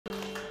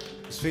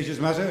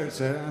Features matter. It's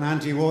an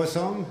anti-war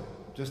song.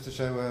 Just to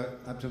show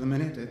up to the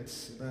minute,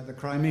 it's about the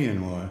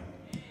Crimean War.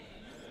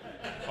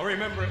 I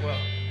remember it well.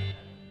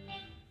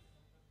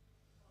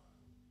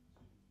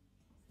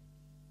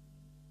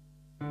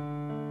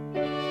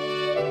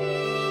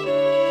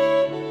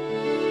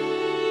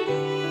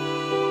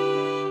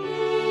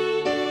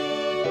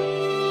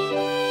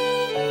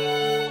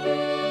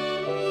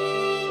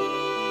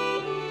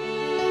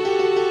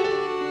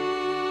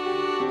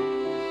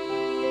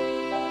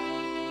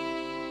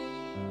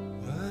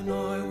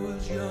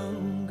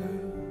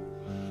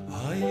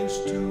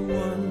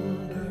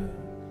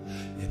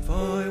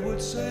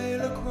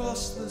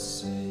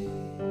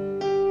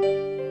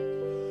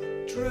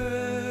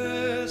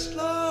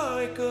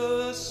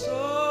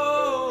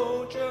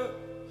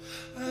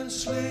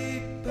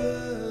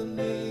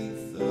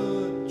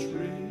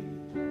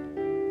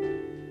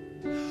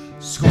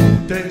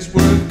 Days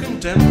were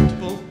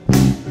contemptible.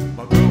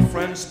 My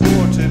girlfriend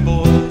sported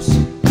balls,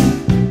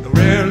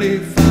 rarely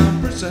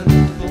found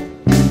presentable.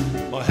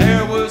 My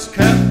hair was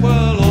kept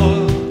well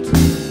oiled.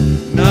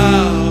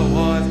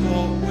 Now I've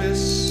got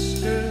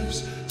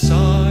whiskers,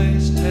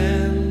 size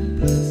 10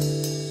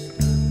 blisters.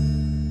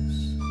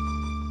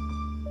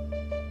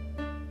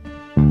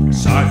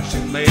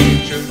 Sergeant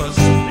Major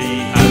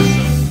Busby has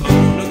a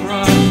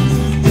phonograph.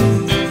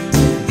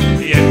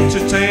 He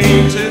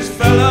entertains his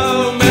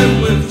fellow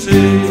men with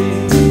tea.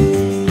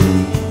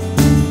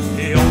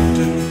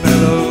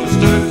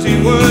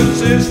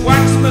 His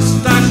wax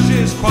moustache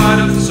is quite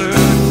absurd.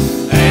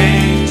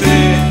 Ain't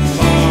it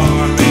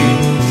for me?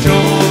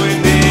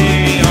 Join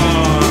the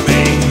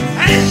army.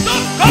 Ain't the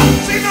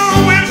cops in our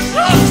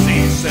whistles, he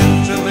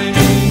said to me.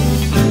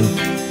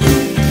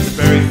 The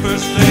very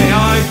first day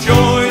I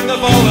joined the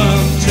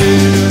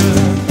volunteer.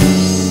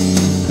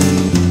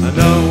 I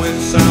know it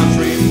sounds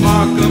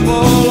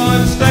remarkable,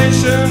 I'm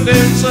stationed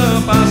in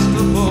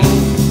Sebastopol.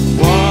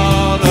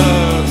 What a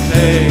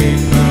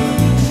caper,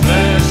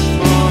 bless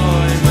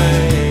my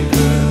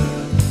maker.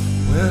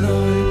 When I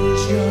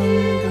was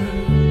younger,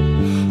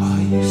 I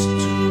used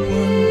to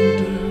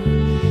wonder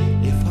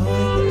if I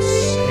would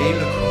sail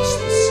across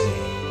the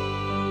sea,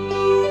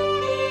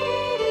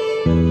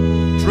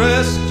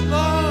 dressed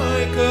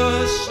like a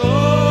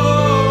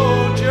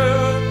soldier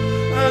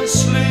and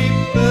sleep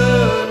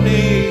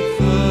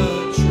beneath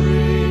a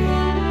tree.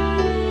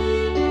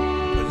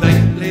 But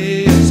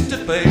lately it's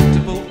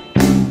debatable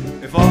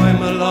if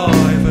I'm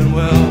alive and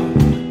well.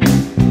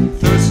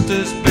 Thirst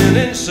has been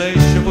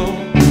insatiable,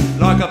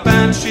 like a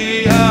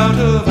banshee out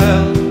of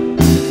hell.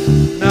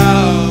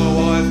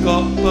 Now I've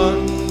got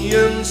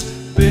bunions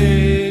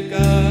big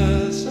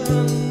as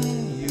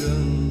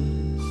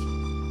onions.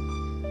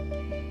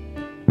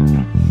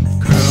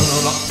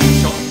 Colonel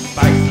Upshot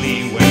Bagley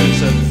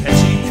wears a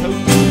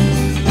petticoat.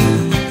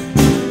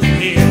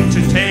 He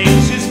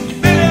entertains his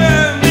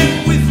fellow men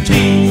with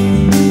tea.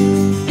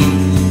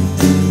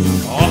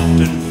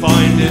 Often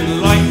finding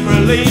light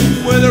relief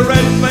with a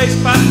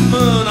red-faced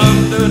Batman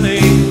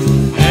underneath.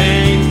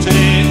 Ain't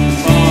it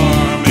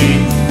for me?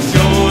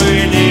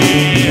 Join the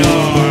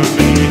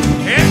army.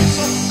 It's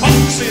a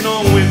boxing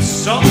on with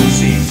socks,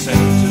 he said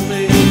to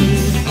me.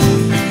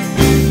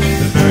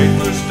 The very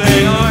first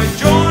day I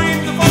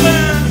joined the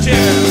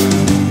volunteer.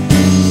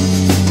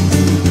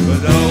 But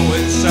though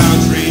it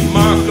sounds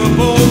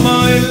remarkable,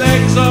 my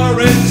legs are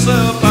in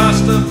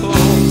Sebastopol.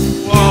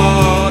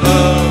 What a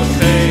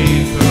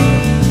caper,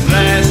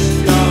 bless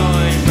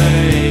thy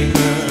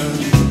maker.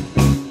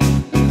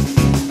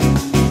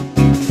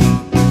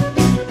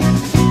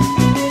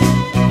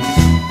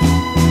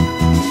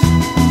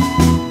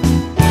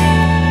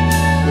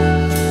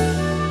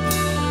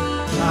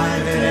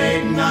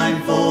 Private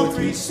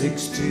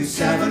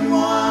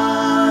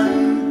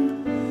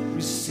 89436271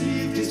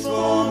 received his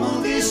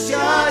formal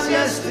discharge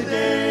yesterday.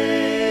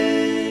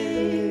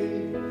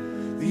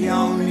 The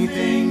only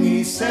thing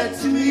he said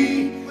to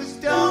me was,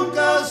 don't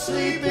go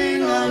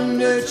sleeping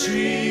under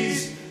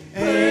trees.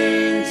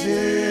 Ain't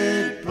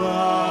it balmy?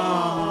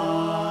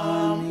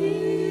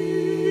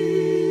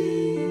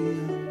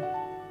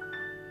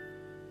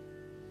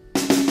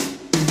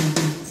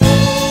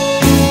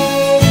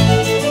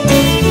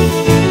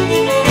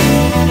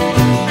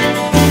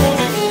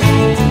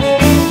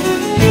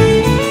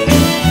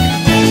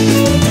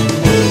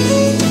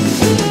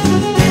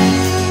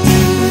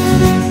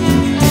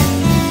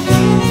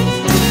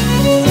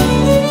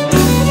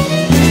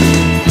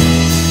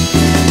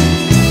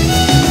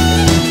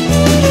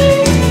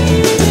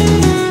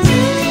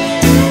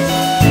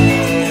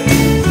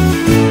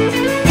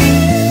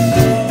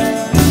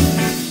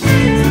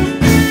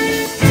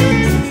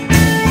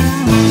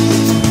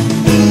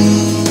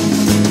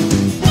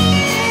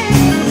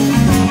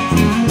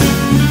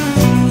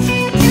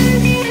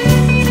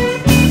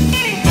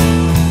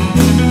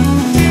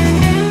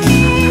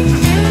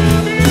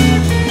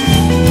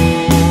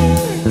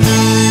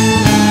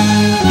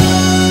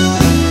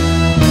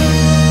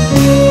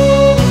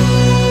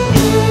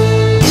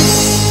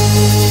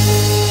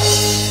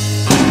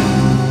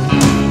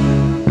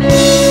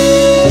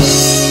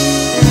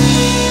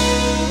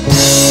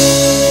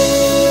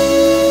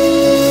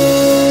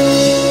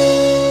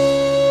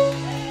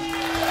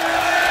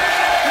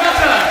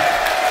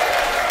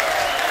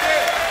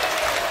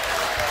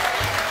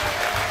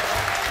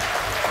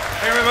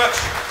 Thank you very much.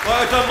 Well,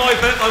 I've done my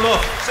bit. I'm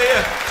off. See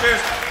ya.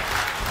 Cheers.